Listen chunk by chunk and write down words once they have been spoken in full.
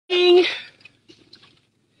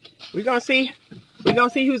We're gonna see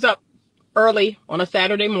who's up early on a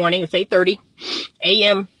Saturday morning. It's 8:30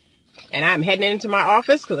 a.m. and I'm heading into my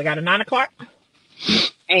office because I got a 9 o'clock.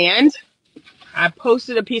 And I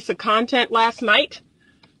posted a piece of content last night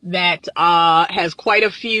that has quite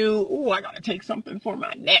a few. Oh, I gotta take something for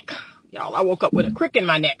my neck, y'all. I woke up with a crick in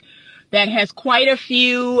my neck. That has quite a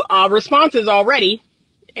few responses already,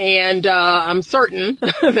 and I'm certain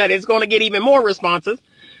that it's going to get even more responses.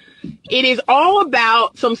 It is all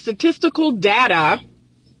about some statistical data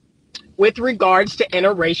with regards to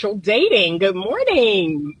interracial dating. Good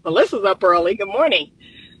morning. Melissa's up early. Good morning.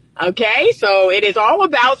 Okay, so it is all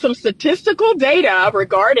about some statistical data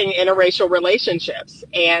regarding interracial relationships.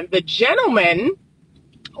 And the gentleman,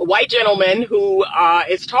 a white gentleman who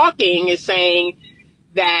is talking, is saying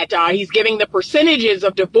that he's giving the percentages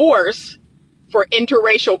of divorce for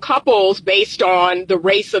interracial couples based on the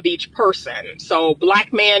race of each person. So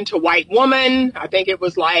black man to white woman, I think it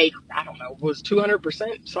was like, I don't know, it was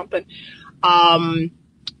 200% something.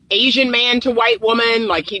 Asian man to white woman,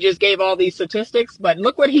 like he just gave all these statistics. But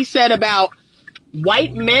look what he said about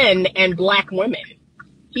white men and black women.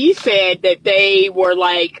 He said that they were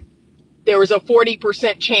like, there was a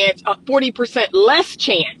 40% chance, 40% less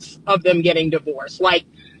chance of them getting divorced. Like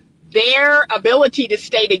their ability to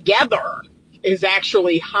stay together is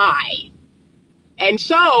actually high. And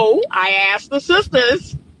so I asked the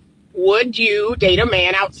sisters, would you date a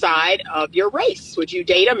man outside of your race? Would you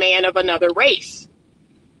date a man of another race?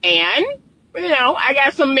 And, you know, I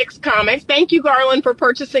got some mixed comments. Thank you, Garland, for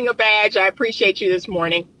purchasing a badge. I appreciate you this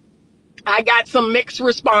morning. I got some mixed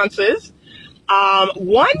responses.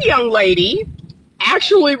 One young lady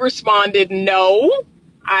actually responded, no,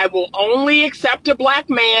 I will only accept a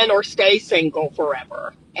black man or stay single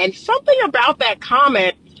forever. And something about that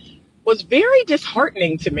comment was very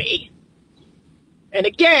disheartening to me. And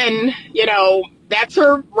again, you know, that's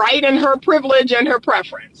her right and her privilege and her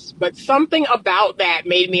preference. But something about that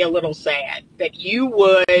made me a little sad, that you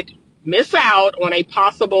would miss out on a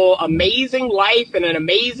possible amazing life and an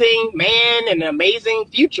amazing man and an amazing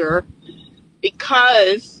future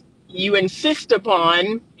because you insist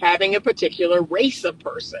upon having a particular race of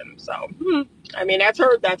person. So, I mean, that's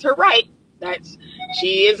her right.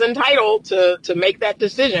 She is entitled to make that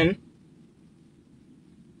decision.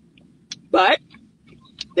 But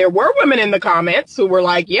there were women in the comments who were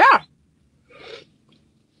like, yeah,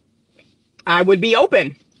 I would be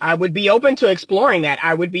open. I would be open to exploring that.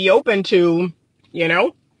 I would be open to, you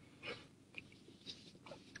know,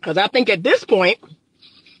 because I think at this point,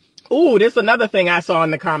 this is another thing I saw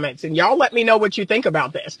in the comments, and y'all let me know what you think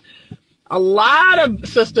about this. A lot of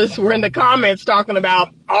sisters were in the comments talking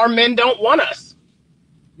about our men don't want us.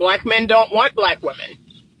 Black men don't want black women.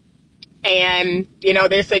 And, you know,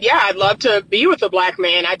 they said, yeah, I'd love to be with a black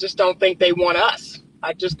man. I just don't think they want us.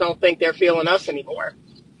 I just don't think they're feeling us anymore.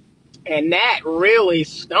 And that really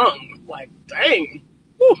stung. Like, dang.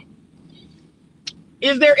 Whew.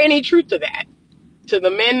 Is there any truth to that? To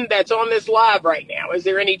the men that's on this live right now, is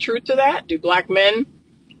there any truth to that? Do black men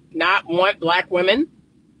not want black women?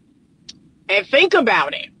 And think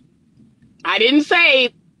about it. I didn't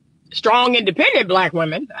say strong, independent black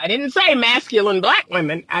women. I didn't say masculine black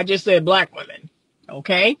women. I just said black women.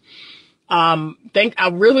 Okay? I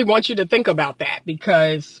really want you to think about that,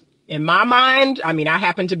 because in my mind, I mean, I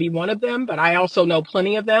happen to be one of them, but I also know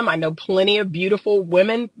plenty of them. I know plenty of beautiful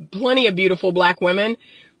women, plenty of beautiful black women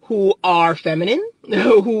who are feminine,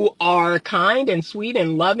 who are kind and sweet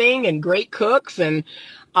and loving and great cooks and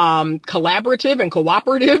collaborative and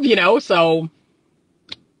cooperative, you know. So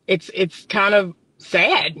it's kind of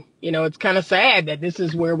sad, you know, it's kind of sad that this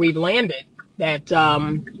is where we've landed, that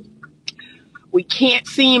we can't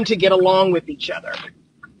seem to get along with each other.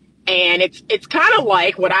 And it's kind of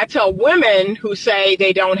like what I tell women who say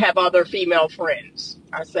they don't have other female friends.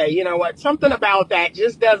 I say, you know what, something about that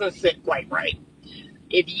just doesn't sit quite right.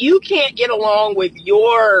 If you can't get along with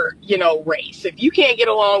your, you know, race, if you can't get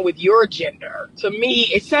along with your gender, to me,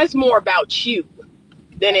 it says more about you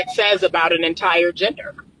than it says about an entire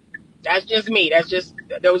gender. That's just me.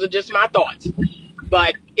 Those are just my thoughts.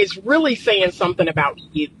 But it's really saying something about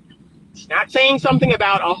you. It's not saying something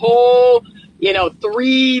about a whole, you know,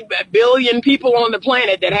 3 billion people on the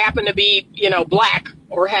planet that happen to be, you know, black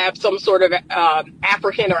or have some sort of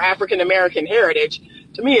African or African-American heritage.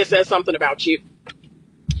 To me, it says something about you.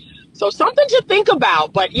 So something to think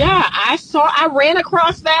about. But yeah, I ran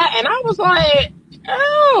across that and I was like,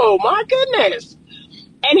 oh my goodness.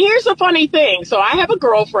 And here's a funny thing. So I have a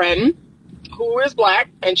girlfriend who is black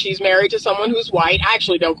and she's married to someone who's white. I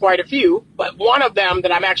actually know quite a few, but one of them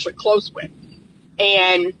that I'm actually close with.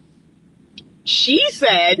 And she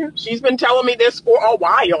said, she's been telling me this for a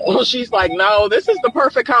while. She's like, no, this is the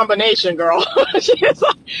perfect combination, girl. She's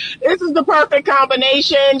like, this is the perfect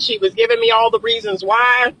combination. She was giving me all the reasons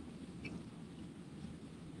why.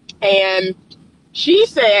 And she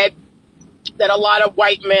said that a lot of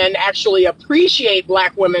white men actually appreciate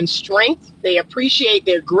black women's strength. They appreciate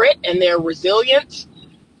their grit and their resilience.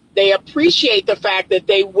 They appreciate the fact that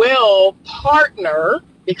they will partner,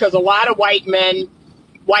 because a lot of white women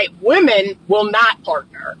will not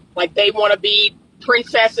partner. Like, they want to be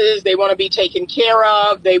princesses. They want to be taken care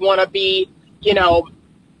of. They want to be,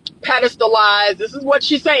 pedestalized. This is what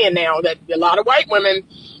she's saying now, that a lot of white women,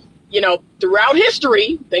 throughout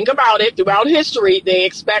history, think about it, throughout history, they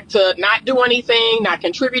expect to not do anything, not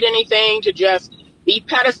contribute anything, to just be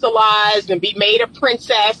pedestalized and be made a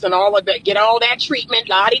princess and all of that, get all that treatment,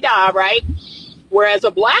 la-di-da, right? Whereas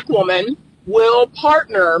a black woman will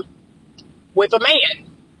partner with a man.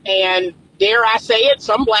 And dare I say it,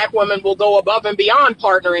 some black women will go above and beyond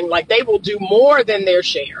partnering. Like, they will do more than their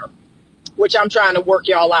share, which I'm trying to work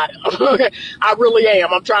y'all out of. I really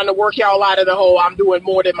am. I'm trying to work y'all out of the whole, I'm doing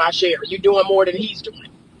more than my share. You doing more than he's doing.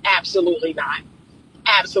 Absolutely not.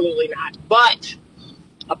 Absolutely not. But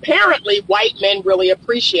apparently white men really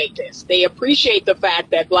appreciate this. They appreciate the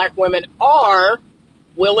fact that black women are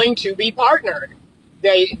willing to be partnered.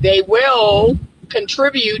 They will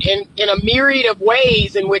contribute in a myriad of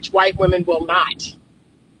ways in which white women will not.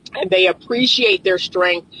 And they appreciate their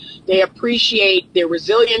strength. They appreciate their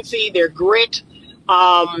resiliency, their grit.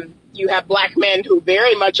 You have black men who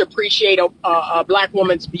very much appreciate a black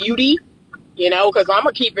woman's beauty, because I'm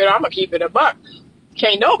gonna keep it a buck.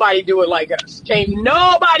 Can't nobody do it like us. Can't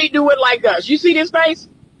nobody do it like us. You see this face?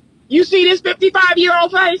 You see this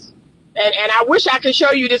 55-year-old face? And I wish I could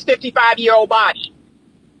show you this 55-year-old body.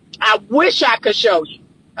 I wish I could show you.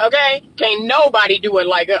 Okay? Can't nobody do it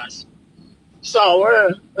like us.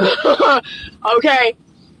 So, okay.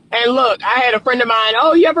 And look, I had a friend of mine,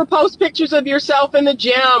 oh, you ever post pictures of yourself in the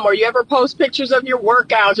gym, or you ever post pictures of your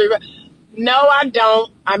workouts? No, I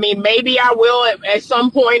don't. I mean, maybe I will at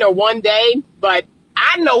some point or one day, but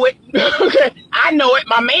I know it. I know it.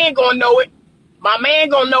 My man gonna know it. My man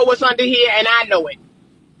gonna know what's under here, and I know it.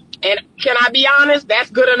 And can I be honest? That's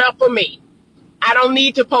good enough for me. I don't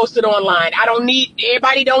need to post it online.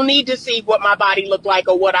 Everybody don't need to see what my body look like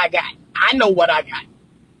or what I got. I know what I got.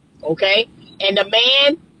 Okay? And the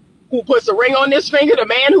man who puts a ring on this finger, the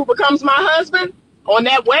man who becomes my husband, on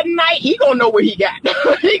that wedding night, he gonna know what he got.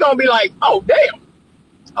 He gonna be like, oh, damn.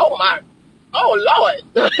 Oh, my. Oh,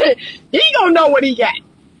 Lord. He gonna know what he got.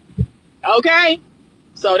 Okay?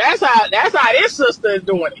 So that's how this sister is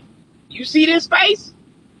doing it. You see this face?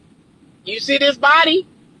 You see this body?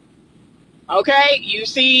 Okay? You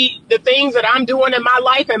see the things that I'm doing in my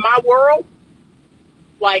life, in my world?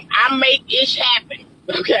 Like, I make ish happen.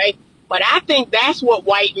 Okay? But I think that's what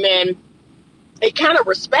white men, they kind of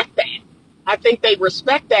respect that. I think they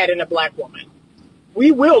respect that in a black woman.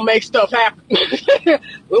 We will make stuff happen.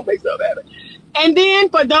 We'll make stuff happen. And then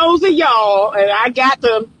for those of y'all, and I got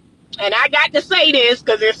to say this,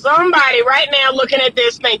 because there's somebody right now looking at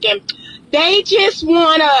this thinking, they just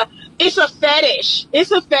it's a fetish.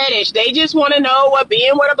 It's a fetish. They just want to know what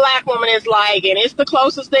being with a black woman is like, and it's the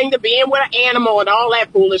closest thing to being with an animal and all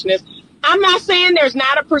that foolishness. I'm not saying there's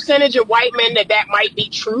not a percentage of white men that might be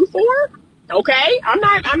true for. Okay? I'm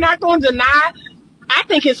not going to deny. I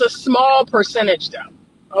think it's a small percentage,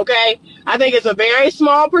 though. Okay? I think it's a very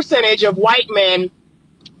small percentage of white men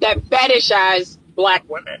that fetishize black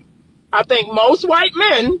women. I think most white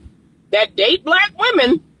men that date black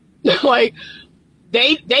women, like,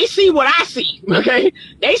 they see what I see. Okay?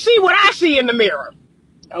 They see what I see in the mirror.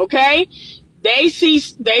 Okay? They see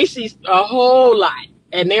a whole lot.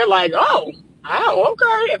 And they're like, oh,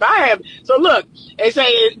 okay. If I have, so look, they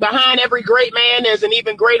say behind every great man, there's an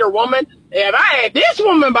even greater woman. If I had this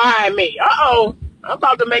woman behind me, I'm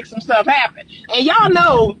about to make some stuff happen. And y'all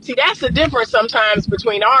know, see, that's the difference sometimes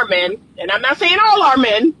between our men, and I'm not saying all our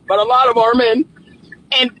men, but a lot of our men,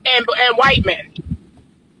 and white men.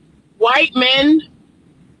 White men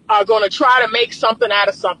are going to try to make something out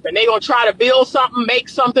of something. They're going to try to build something, make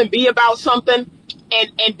something, be about something,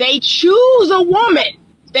 and they choose a woman.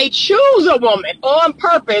 They choose a woman on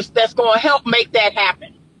purpose that's going to help make that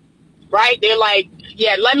happen, right? They're like,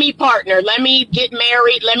 yeah, let me partner. Let me get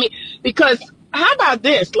married. Because how about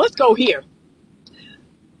this? Let's go here.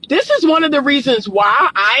 This is one of the reasons why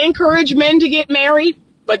I encourage men to get married,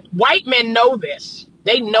 but white men know this.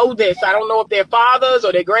 They know this. I don't know if their fathers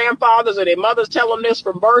or their grandfathers or their mothers tell them this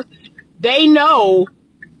from birth. They know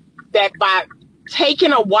that by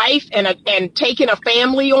taking a wife and taking a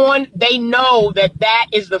family on, they know that that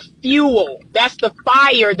is the fuel. That's the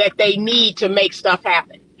fire that they need to make stuff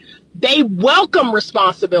happen. They welcome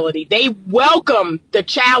responsibility. They welcome the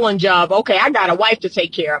challenge of, okay, I got a wife to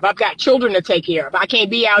take care of. I've got children to take care of. I can't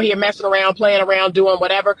be out here messing around, playing around, doing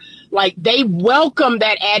whatever. Like, they welcome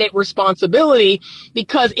that added responsibility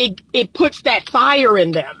because it puts that fire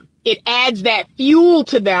in them. It adds that fuel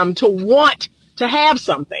to them to want to have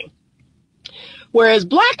something. Whereas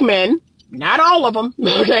black men, not all of them,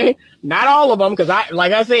 okay, not all of them, because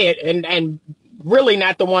like I said, and really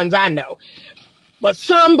not the ones I know, but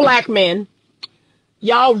some black men,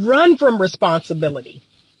 y'all run from responsibility.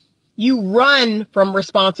 You run from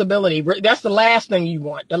responsibility. That's the last thing you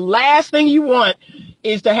want. The last thing you want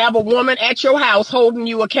is to have a woman at your house holding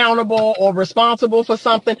you accountable or responsible for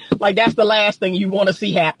something. Like, that's the last thing you want to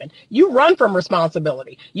see happen. You run from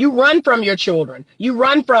responsibility. You run from your children. You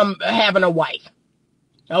run from having a wife.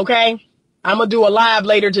 Okay? I'm going to do a live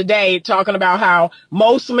later today talking about how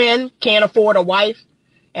most men can't afford a wife.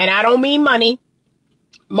 And I don't mean money.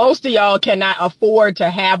 Most of y'all cannot afford to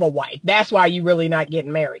have a wife. That's why you really not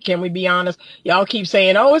getting married. Can we be honest? Y'all keep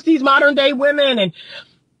saying, oh, it's these modern day women and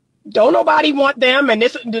don't nobody want them. And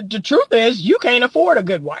the truth is, you can't afford a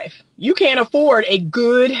good wife. You can't afford a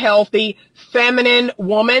good, healthy, feminine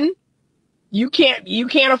woman. You can't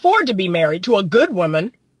afford to be married to a good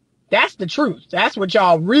woman. That's the truth. That's what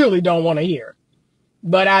y'all really don't want to hear.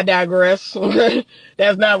 But I digress.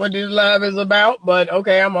 That's not what this live is about. But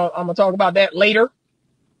okay, I'm gonna talk about that later.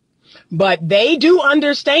 But they do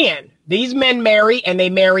understand. These men marry, and they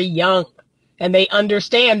marry young. And they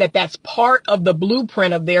understand that that's part of the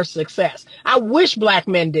blueprint of their success. I wish black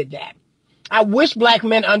men did that. I wish black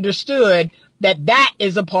men understood that that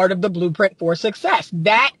is a part of the blueprint for success.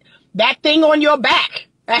 That thing on your back,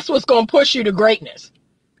 that's what's going to push you to greatness.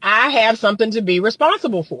 I have something to be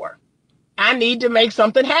responsible for. I need to make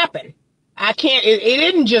something happen. I can't, it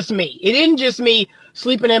isn't just me. It isn't just me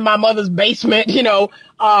sleeping in my mother's basement,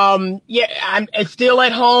 I'm still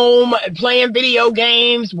at home playing video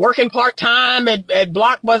games, working part-time at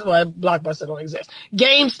Blockbuster. Well, Blockbuster don't exist.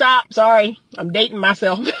 GameStop, sorry, I'm dating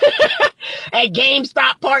myself. At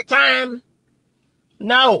GameStop part-time.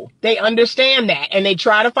 No, they understand that. And they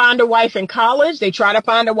try to find a wife in college. They try to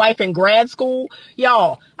find a wife in grad school.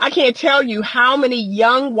 Y'all, I can't tell you how many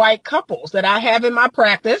young white couples that I have in my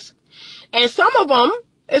practice. And some of them,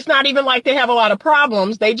 it's not even like they have a lot of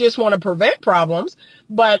problems. They just want to prevent problems.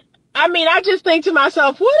 But I mean, I just think to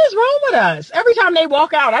myself, what is wrong with us? Every time they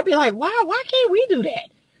walk out, I'd be like, wow, why can't we do that?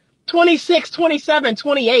 26, 27,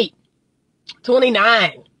 28,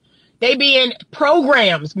 29. They be in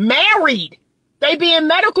programs, married. They be in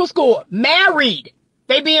medical school, married.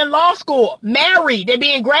 They be in law school, married. They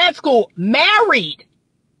be in grad school, married.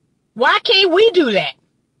 Why can't we do that?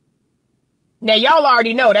 Now, y'all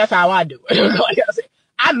already know that's how I do it. Like I said,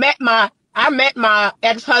 I met my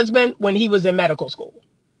ex-husband when he was in medical school.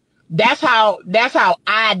 That's how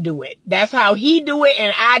I do it. That's how he do it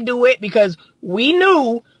and I do it, because we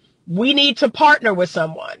knew we need to partner with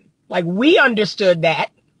someone. Like, we understood that.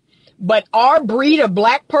 But our breed of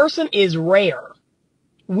black person is rare.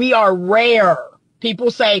 We are rare. People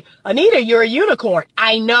say, Anita, you're a unicorn.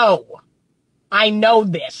 I know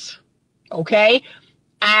this. Okay?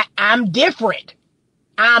 I'm different.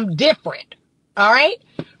 I'm different. All right?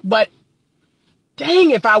 But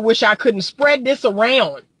dang, if I wish I couldn't spread this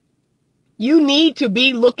around. You need to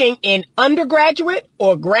be looking in undergraduate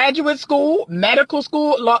or graduate school, medical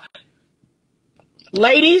school, law.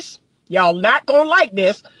 Ladies, y'all not gonna like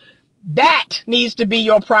this. That needs to be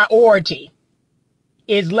your priority.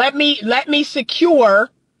 Is let me secure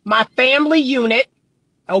my family unit.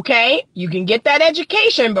 Okay, you can get that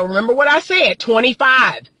education, but remember what I said,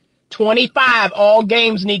 25, all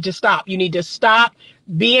games need to stop. You need to stop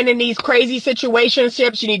being in these crazy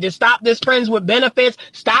situationships. You need to stop this friends with benefits.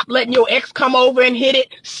 Stop letting your ex come over and hit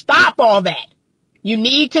it. Stop all that. You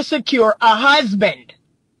need to secure a husband,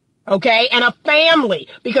 okay, and a family.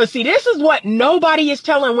 Because see, this is what nobody is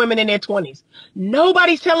telling women in their 20s.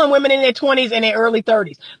 Nobody's telling women in their 20s and their early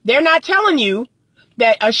 30s. They're not telling you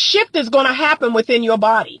that a shift is going to happen within your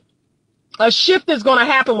body. A shift is going to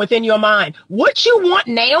happen within your mind. What you want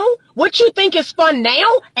now, what you think is fun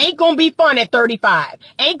now, ain't going to be fun at 35.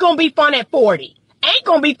 Ain't going to be fun at 40. Ain't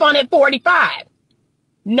going to be fun at 45.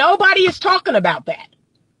 Nobody is talking about that.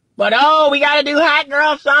 But, oh, we got to do hot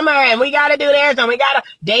girl summer, and we got to do this, and we got to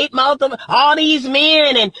date all these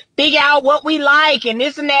men and figure out what we like and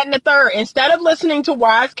this and that and the third. Instead of listening to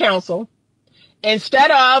wise counsel, instead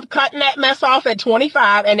of cutting that mess off at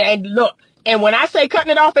 25, and look, and when I say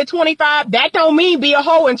cutting it off at 25, that don't mean be a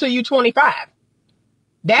hoe until you 25.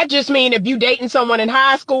 That just means if you dating someone in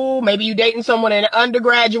high school, maybe you dating someone in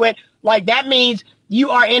undergraduate, like that means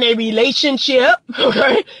you are in a relationship.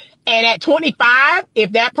 Okay. And at 25,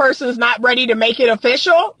 if that person's not ready to make it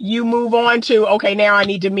official, you move on to, okay, now I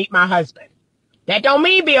need to meet my husband. That don't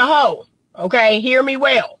mean be a hoe. Okay. Hear me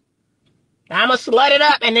well. I'm going to slut it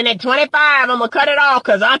up. And then at 25, I'm going to cut it off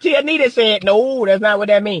because Auntie Anita said, no, that's not what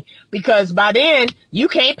that means. Because by then you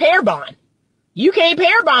can't pair bond. You can't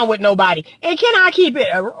pair bond with nobody. And can I keep it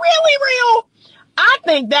really real? I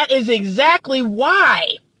think that is exactly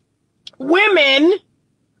why women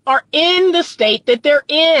are in the state that they're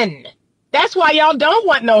in. That's why y'all don't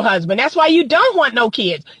want no husband. That's why you don't want no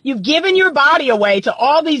kids. You've given your body away to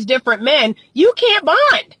all these different men. You can't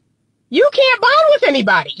bond. You can't bond with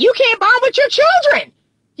anybody. You can't bond with your children.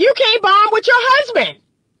 You can't bond with your husband.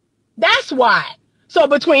 That's why. So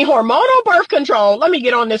between hormonal birth control, let me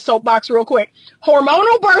get on this soapbox real quick.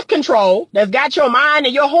 Hormonal birth control that's got your mind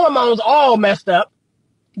and your hormones all messed up,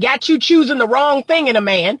 got you choosing the wrong thing in a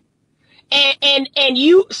man, and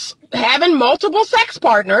you having multiple sex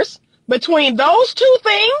partners, between those two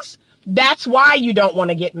things, that's why you don't want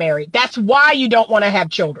to get married. That's why you don't want to have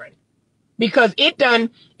children. Because it done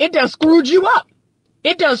screwed you up.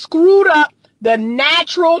 It done screwed up the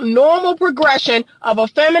natural, normal progression of a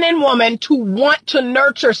feminine woman to want to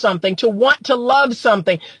nurture something, to want to love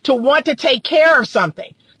something, to want to take care of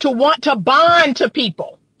something, to want to bond to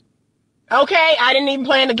people. Okay, I didn't even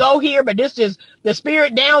plan to go here, but this is the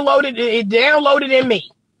spirit downloaded in me.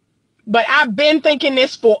 But I've been thinking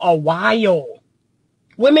this for a while.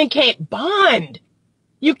 Women can't bond.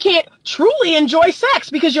 You can't truly enjoy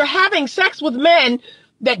sex because you're having sex with men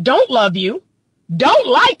that don't love you, don't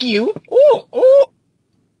like you,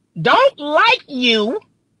 don't like you,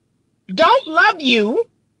 don't love you,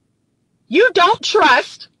 you don't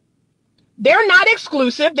trust, they're not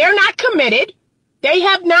exclusive, they're not committed, they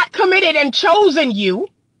have not committed and chosen you,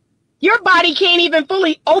 your body can't even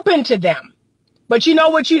fully open to them. But you know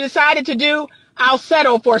what you decided to do? I'll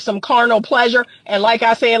settle for some carnal pleasure. And like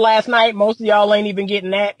I said last night, most of y'all ain't even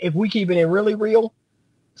getting that. If we keeping it really real,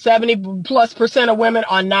 70+% of women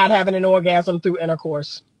are not having an orgasm through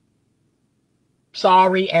intercourse.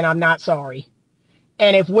 Sorry, and I'm not sorry.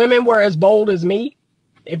 And if women were as bold as me,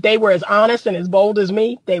 if they were as honest and as bold as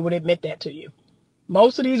me, they would admit that to you.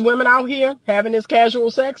 Most of these women out here having this casual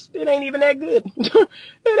sex, it ain't even that good.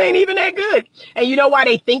 It ain't even that good. And you know why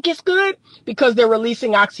they think it's good? Because they're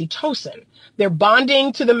releasing oxytocin. They're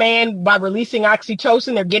bonding to the man by releasing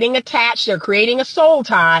oxytocin. They're getting attached. They're creating a soul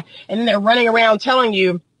tie. And then they're running around telling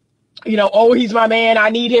you, oh, he's my man. I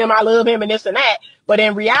need him. I love him and this and that. But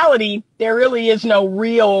in reality, there really is no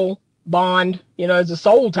real bond. It's a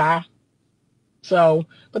soul tie. So,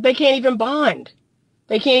 but they can't even bond.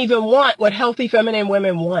 They can't even want what healthy feminine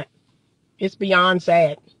women want. It's beyond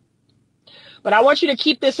sad. But I want you to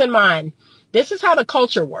keep this in mind. This is how the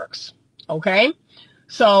culture works. Okay?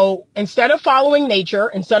 So instead of following nature,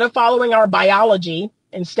 instead of following our biology,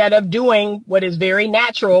 instead of doing what is very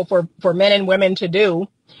natural for men and women to do,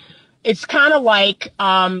 it's kind of like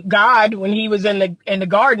God, when he was in the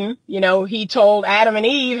garden, he told Adam and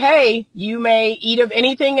Eve, hey, you may eat of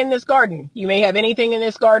anything in this garden. You may have anything in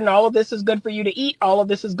this garden. All of this is good for you to eat. All of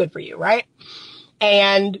this is good for you, right?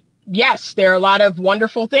 And yes, there are a lot of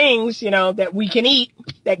wonderful things, that we can eat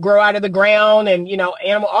that grow out of the ground and,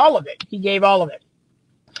 animal, all of it. He gave all of it.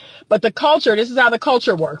 But the culture, this is how the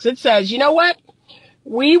culture works. It says, you know what?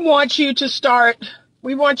 We want you to start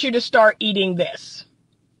eating this.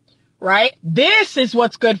 Right? This is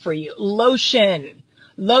what's good for you. Lotion.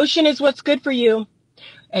 Lotion is what's good for you.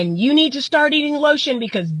 And you need to start eating lotion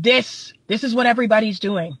because this is what everybody's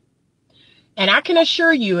doing. And I can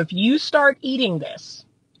assure you, if you start eating this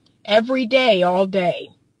every day, all day,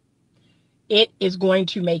 it is going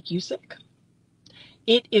to make you sick.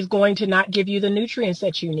 It is going to not give you the nutrients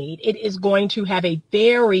that you need. It is going to have a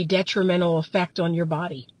very detrimental effect on your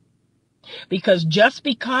body. Because just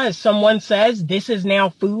because someone says this is now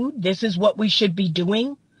food, this is what we should be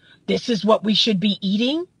doing, this is what we should be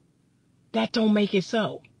eating, that don't make it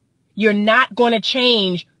so. You're not going to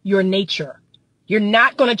change your nature. You're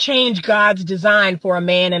not going to change God's design for a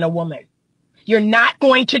man and a woman. You're not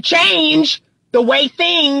going to change the way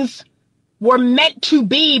things were meant to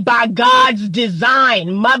be by God's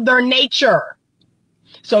design, Mother Nature.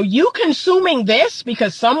 So you consuming this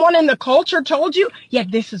because someone in the culture told you, yeah,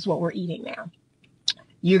 this is what we're eating now.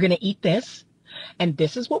 You're going to eat this, and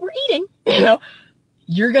this is what we're eating.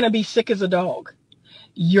 You're going to be sick as a dog.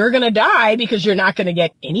 You're going to die because you're not going to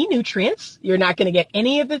get any nutrients. You're not going to get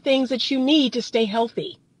any of the things that you need to stay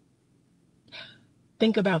healthy.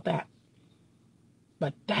 Think about that.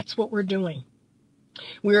 But that's what we're doing.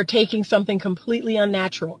 We are taking something completely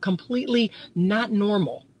unnatural, completely not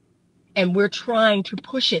normal, and we're trying to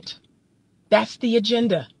push it. That's the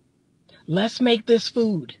agenda. Let's make this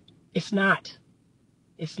food. It's not.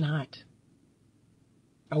 It's not.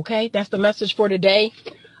 Okay, that's the message for today.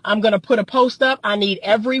 I'm going to put a post up. I need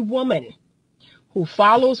every woman who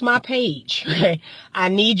follows my page. I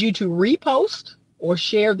need you to repost or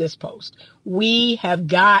share this post. We have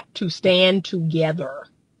got to stand together.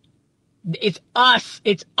 It's us.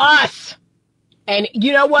 It's us. And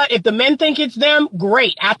you know what? If the men think it's them,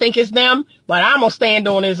 great. I think it's them, but I'm going to stand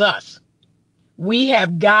on it's us. We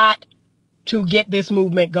have got to get this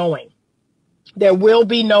movement going. There will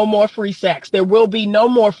be no more free sex. There will be no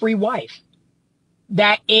more free wife.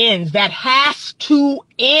 That ends. That has to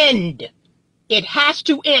end. It has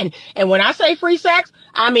to end. And when I say free sex,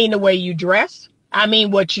 I mean the way you dress. I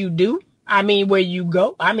mean what you do. I mean where you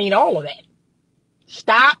go. I mean all of that.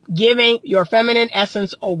 Stop giving your feminine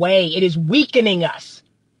essence away. It is weakening us.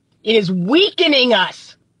 It is weakening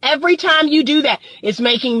us. Every time you do that, it's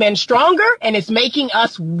making men stronger and it's making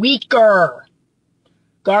us weaker.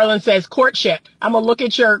 Garland says courtship. I'm going to look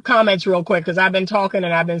at your comments real quick because I've been talking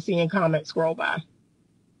and I've been seeing comments scroll by.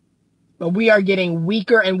 But we are getting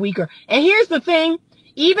weaker and weaker. And here's the thing.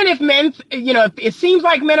 Even if men, if it seems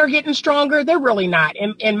like men are getting stronger, they're really not.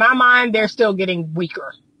 In my mind, they're still getting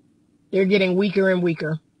weaker. They're getting weaker and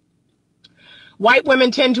weaker. White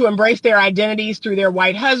women tend to embrace their identities through their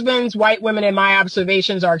white husbands. White women, in my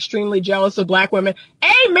observations, are extremely jealous of black women.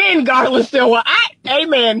 Amen, Garland Stillwell.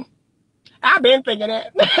 Amen. I've been thinking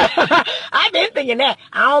that. I've been thinking that.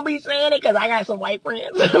 I don't be saying it because I got some white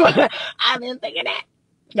friends. I've been thinking that.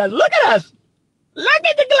 Because look at us. Look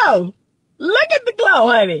at the glow. Look at the glow,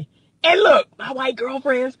 honey. And look, my white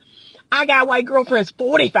girlfriends, I got white girlfriends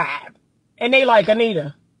 45. And they like,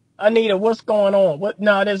 Anita, what's going on? What?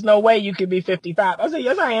 No, there's no way you could be 55. I said,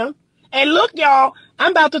 yes, I am. And look, y'all,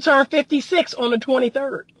 I'm about to turn 56 on the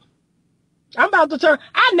 23rd. I've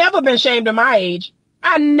never been ashamed of my age.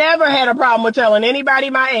 I never had a problem with telling anybody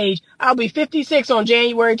my age. I'll be 56 on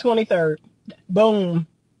January 23rd. Boom.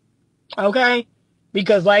 Okay?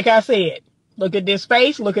 Because like I said, look at this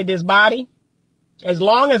face, look at this body. As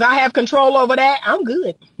long as I have control over that, I'm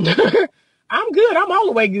good. I'm good. I'm all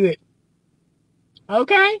the way good.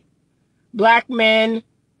 Okay? Black men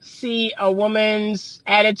see a woman's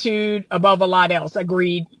attitude above a lot else.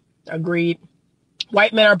 Agreed.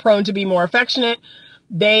 White men are prone to be more affectionate.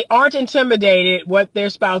 They aren't intimidated what their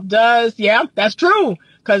spouse does. Yeah, that's true.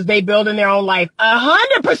 Because they build in their own life.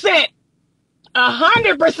 100%.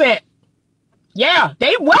 100%. Yeah,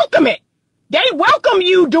 they welcome it. They welcome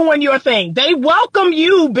you doing your thing. They welcome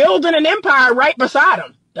you building an empire right beside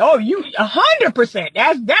them. Oh, 100%.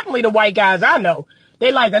 That's definitely the white guys I know.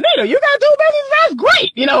 They like, Anita, you got two businesses? That's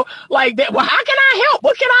great. Like that. Well, how can I help?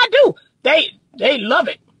 What can I do? They love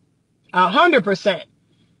it. 100%.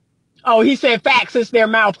 Oh, he said facts. It's their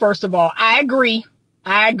mouth, first of all. I agree.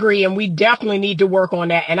 And we definitely need to work on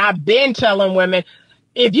that. And I've been telling women,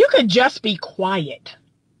 if you could just be quiet,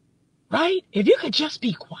 right? If you could just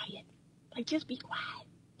be quiet, like just be quiet.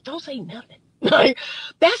 Don't say nothing. Like,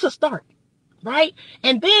 that's a start, right?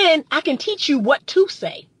 And then I can teach you what to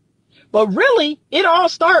say. But really, it all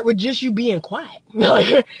starts with just you being quiet.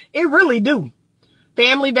 It really do.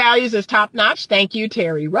 Family values is top notch. Thank you,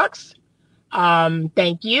 Terry Rux.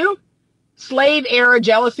 Thank you. Slave era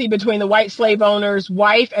jealousy between the white slave owner's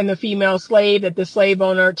wife and the female slave that the slave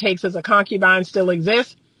owner takes as a concubine still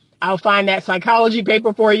exists. I'll find that psychology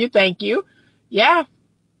paper for you. Thank you. Yeah.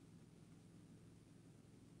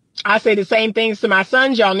 I say the same things to my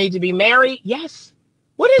sons. Y'all need to be married. Yes.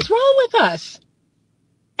 What is wrong with us?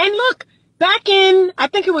 And look, back in, I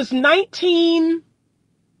think it was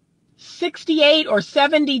 1968 or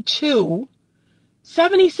 72,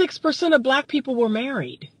 76% of black people were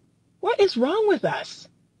married. What is wrong with us?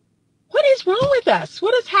 What is wrong with us?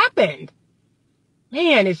 What has happened?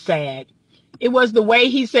 Man, it's sad. It was the way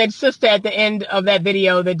he said sister at the end of that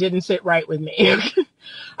video that didn't sit right with me.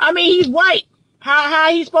 I mean, he's white. How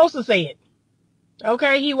he supposed to say it?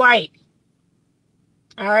 Okay, he white.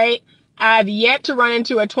 All right. I've yet to run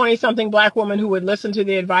into a 20-something black woman who would listen to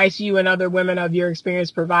the advice you and other women of your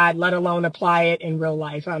experience provide, let alone apply it in real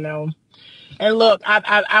life. I know. And look,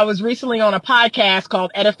 I was recently on a podcast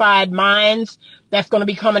called Edified Minds that's going to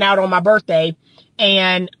be coming out on my birthday.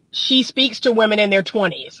 And she speaks to women in their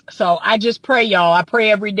 20s. So I just pray, y'all. I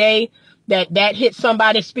pray every day that hits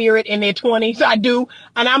somebody's spirit in their 20s. I do.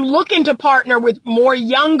 And I'm looking to partner with more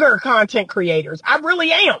younger content creators. I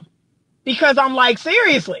really am. Because I'm like,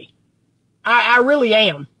 seriously. I really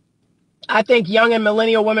am. I think young and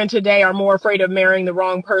millennial women today are more afraid of marrying the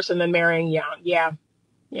wrong person than marrying young. Yeah.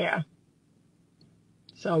 Yeah.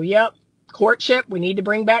 So, yep. Courtship. We need to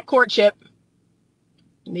bring back courtship.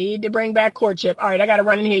 Need to bring back courtship. All right. I got to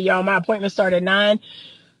run in here, y'all. My appointment started at 9.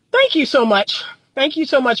 Thank you so much. Thank you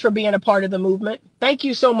so much for being a part of the movement. Thank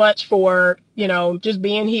you so much for, just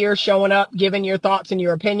being here, showing up, giving your thoughts and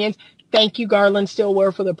your opinions. Thank you, Garland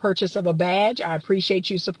Stillwell, for the purchase of a badge. I appreciate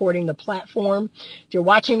you supporting the platform. If you're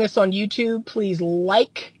watching this on YouTube, please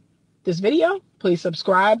like this video. Please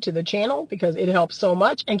subscribe to the channel because it helps so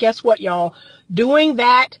much. And guess what, y'all? Doing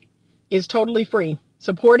that is totally free.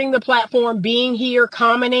 Supporting the platform, being here,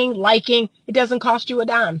 commenting, liking, it doesn't cost you a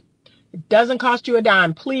dime. It doesn't cost you a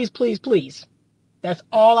dime. Please, please, please. That's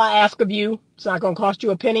all I ask of you. It's not going to cost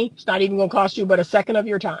you a penny. It's not even going to cost you but a second of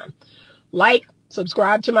your time. Like,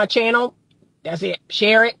 subscribe to my channel. That's it.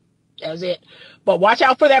 Share it. That's it. But watch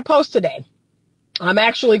out for that post today. I'm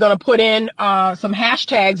actually going to put in some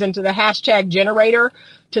hashtags into the hashtag generator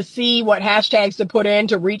to see what hashtags to put in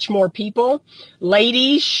to reach more people.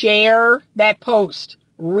 Ladies, share that post.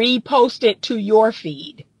 Repost it to your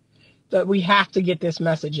feed. That we have to get this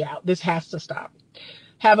message out. This has to stop.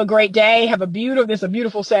 Have a great day. This is a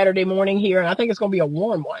beautiful Saturday morning here, and I think it's going to be a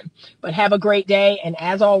warm one. But have a great day, and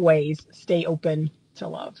as always, stay open to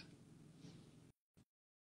love.